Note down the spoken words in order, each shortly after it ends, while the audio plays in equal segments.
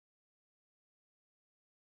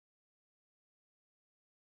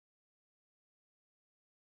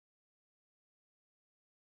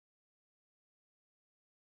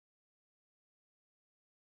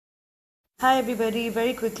Hi everybody,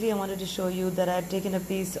 very quickly I wanted to show you that I had taken a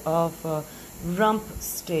piece of rump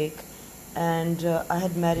steak and I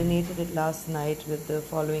had marinated it last night with the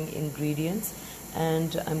following ingredients,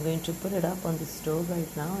 and I'm going to put it up on the stove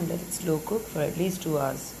right now and let it slow cook for at least 2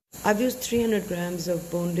 hours. I've used 300 grams of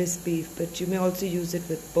boneless beef, but you may also use it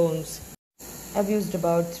with bones. I've used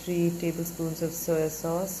about 3 tablespoons of soy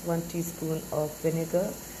sauce, 1 teaspoon of vinegar,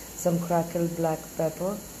 some crackled black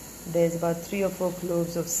pepper. There's about 3 or 4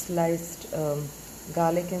 cloves of sliced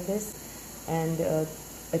garlic in this, and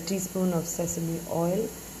a teaspoon of sesame oil,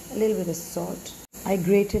 a little bit of salt. I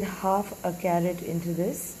grated half a carrot into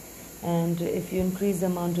this, and if you increase the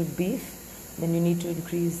amount of beef, then you need to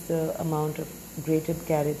increase the amount of grated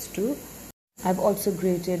carrots too. I've also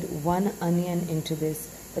grated 1 onion into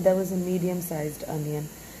this, but that was a medium-sized onion.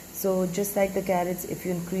 So just like the carrots, if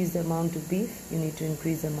you increase the amount of beef, you need to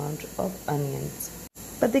increase the amount of onions.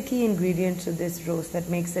 But the key ingredient to this roast that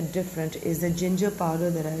makes it different is the ginger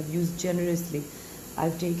powder that I've used generously.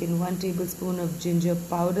 I've taken 1 tablespoon of ginger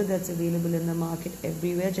powder that's available in the market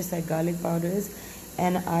everywhere, just like garlic powder is,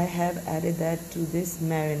 and I have added that to this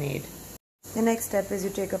marinade. The next step is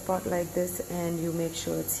you take a pot like this and you make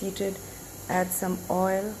sure it's heated. Add some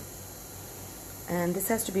oil, and this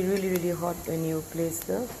has to be really hot when you place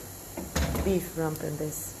the beef rump in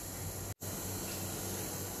this.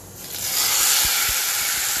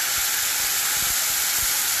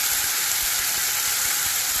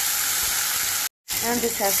 And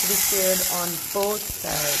this has to be seared on both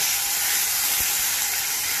sides.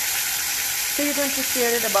 So you're going to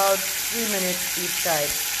sear it about 3 minutes each side.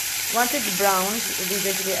 Once it's browned, we're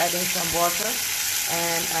going to be adding some water,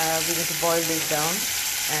 and we're going to boil this down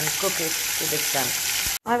and cook it till it's done.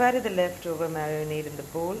 I've added the leftover marinade in the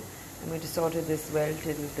bowl. I'm going to saute this well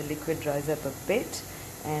till the liquid dries up a bit,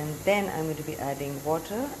 and then I'm going to be adding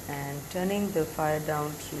water and turning the fire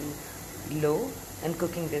down to low and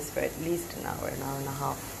cooking this for at least an hour and a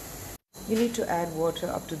half. You need to add water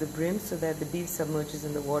up to the brim so that the beef submerges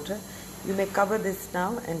in the water. You may cover this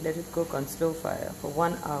now and let it cook on slow fire for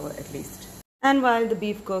 1 hour at least. And while the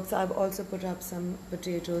beef cooks, I've also put up some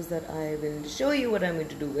potatoes that I will show you what I'm going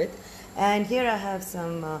to do with. And here I have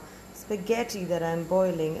some spaghetti that I'm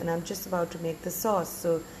boiling, and I'm just about to make the sauce.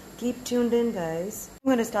 So keep tuned in, guys. I'm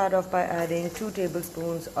going to start off by adding 2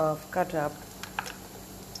 tablespoons of cut up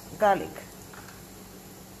garlic.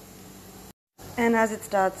 And as it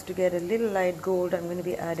starts to get a little light gold, I'm going to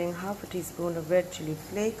be adding half a teaspoon of red chili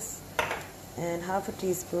flakes and half a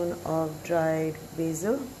teaspoon of dried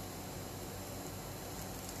basil,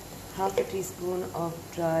 half a teaspoon of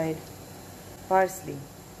dried parsley.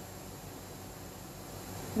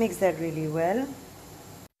 Mix that really well.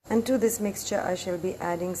 And to this mixture I shall be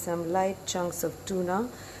adding some light chunks of tuna,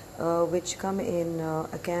 which come in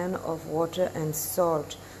a can of water and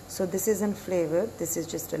salt. So this isn't flavored, this is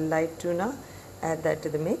just a light tuna. Add that to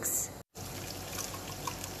the mix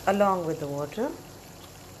along with the water.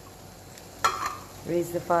 Raise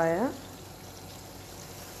the fire.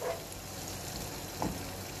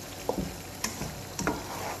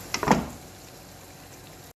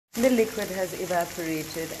 The liquid has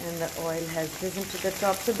evaporated and the oil has risen to the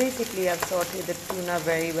top. So basically I've sauteed the tuna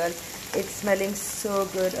very well. It's smelling so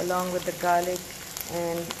good along with the garlic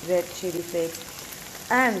and red chili flakes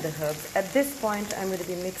and the herbs. At this point I'm going to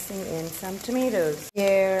be mixing in some tomatoes.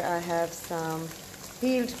 Here I have some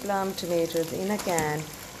peeled plum tomatoes in a can.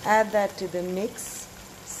 Add that to the mix.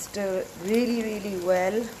 Stir really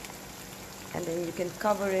well, and then you can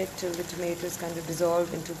cover it till the tomatoes kind of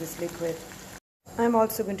dissolve into this liquid. I'm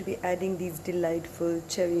also going to be adding these delightful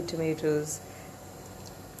cherry tomatoes.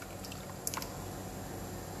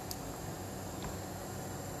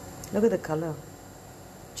 Look at the color.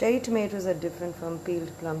 Cherry tomatoes are different from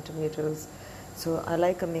peeled plum tomatoes, so I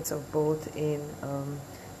like a mix of both in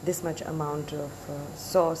this much amount of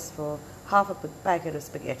sauce for half a packet of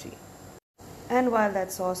spaghetti. And while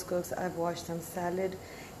that sauce cooks, I've washed some salad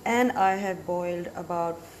and I have boiled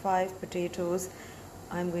about 5 potatoes.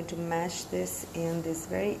 I'm going to mash this in this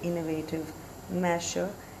very innovative masher,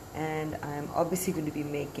 and I'm obviously going to be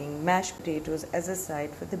making mashed potatoes as a side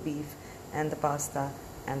for the beef and the pasta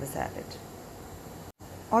and the salad.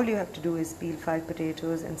 All you have to do is peel 5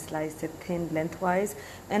 potatoes and slice it thin lengthwise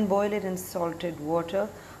and boil it in salted water.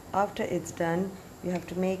 After it's done, you have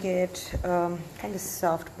to make it kind of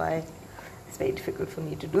soft by... It's very difficult for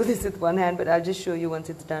me to do this with one hand, but I'll just show you once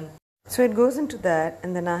it's done. So it goes into that,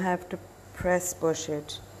 and then I have to press push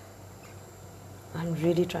it. I'm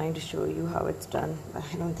really trying to show you how it's done, but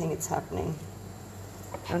I don't think it's happening.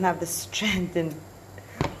 I don't have the strength in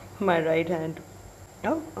my right hand.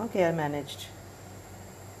 Oh, okay, I managed.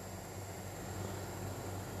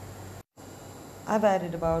 I've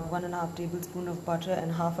added about 1.5 tablespoons of butter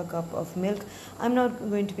and half a cup of milk. I'm not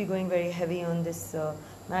going to be going very heavy on this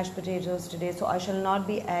mashed potatoes today, so I shall not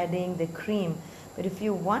be adding the cream. But if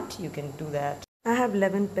you want, you can do that. I have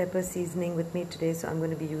lemon pepper seasoning with me today, so I'm going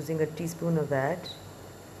to be using a teaspoon of that.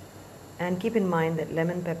 And keep in mind that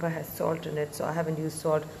lemon pepper has salt in it, so I haven't used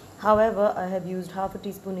salt. However, I have used half a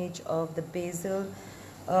teaspoon each of the basil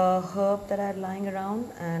herb that I had lying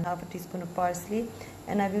around, and half a teaspoon of parsley,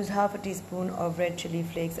 and I've used half a teaspoon of red chili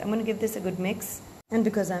flakes. I'm going to give this a good mix. And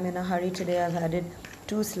because I'm in a hurry today, I've added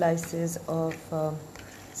 2 slices of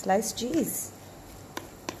sliced cheese.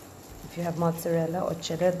 If you have mozzarella or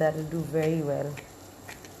cheddar, that'll do very well.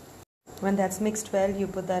 When that's mixed well, you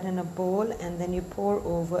put that in a bowl and then you pour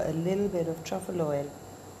over a little bit of truffle oil.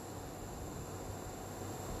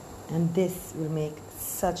 And this will make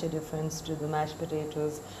such a difference to the mashed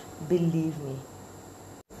potatoes, believe me.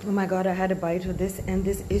 Oh my god, I had a bite of this and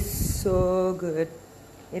this is so good.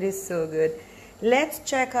 It is so good. Let's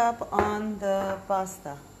check up on the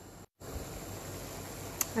pasta.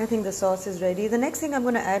 I think the sauce is ready. The next thing I'm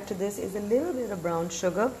going to add to this is a little bit of brown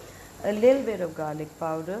sugar, a little bit of garlic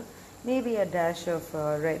powder, maybe a dash of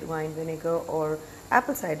red wine vinegar or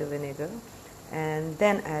apple cider vinegar, and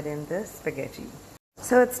then add in the spaghetti.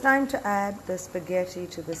 So it's time to add the spaghetti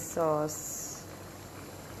to the sauce.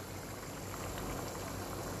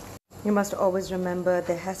 You must always remember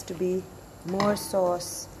there has to be more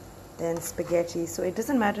sauce than spaghetti. So it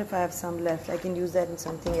doesn't matter if I have some left, I can use that in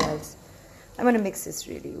something else. I'm going to mix this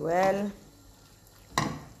really well.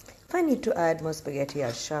 If I need to add more spaghetti,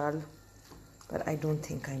 I shall, but I don't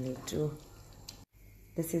think I need to.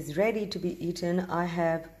 This is ready to be eaten. I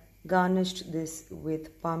have garnished this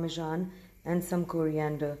with parmesan and some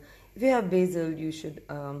coriander. If you have basil, you should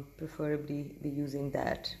preferably be using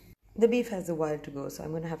that. The beef has a while to go, so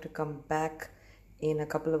I'm going to have to come back in a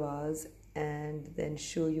couple of hours and then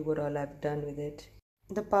show you what all I've done with it.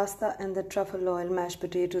 The pasta and the truffle oil mashed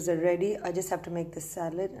potatoes are ready. I just have to make the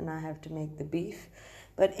salad and I have to make the beef.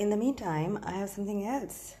 But in the meantime, I have something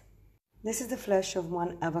else. This is the flesh of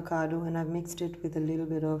one avocado and I've mixed it with a little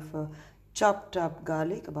bit of chopped up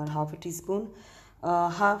garlic, about half a teaspoon,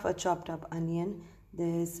 half a chopped up onion.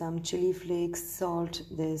 There's some chili flakes, salt,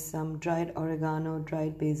 there's some dried oregano,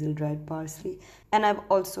 dried basil, dried parsley. And I've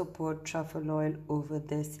also poured truffle oil over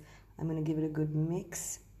this. I'm going to give it a good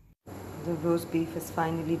mix. The roast beef is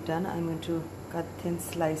finally done. I'm going to cut thin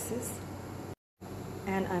slices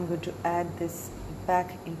and I'm going to add this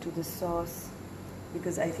back into the sauce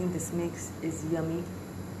because I think this mix is yummy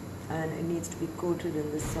and it needs to be coated in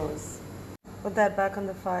the sauce. Put that back on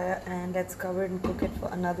the fire and let's cover it and cook it for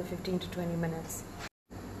another 15 to 20 minutes.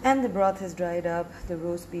 And the broth has dried up. The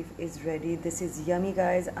roast beef is ready. This is yummy,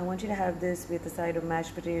 guys. I want you to have this with a side of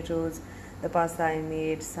mashed potatoes, the pasta I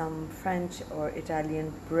made, some French or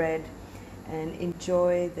Italian bread, and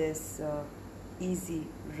enjoy this easy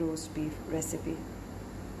roast beef recipe.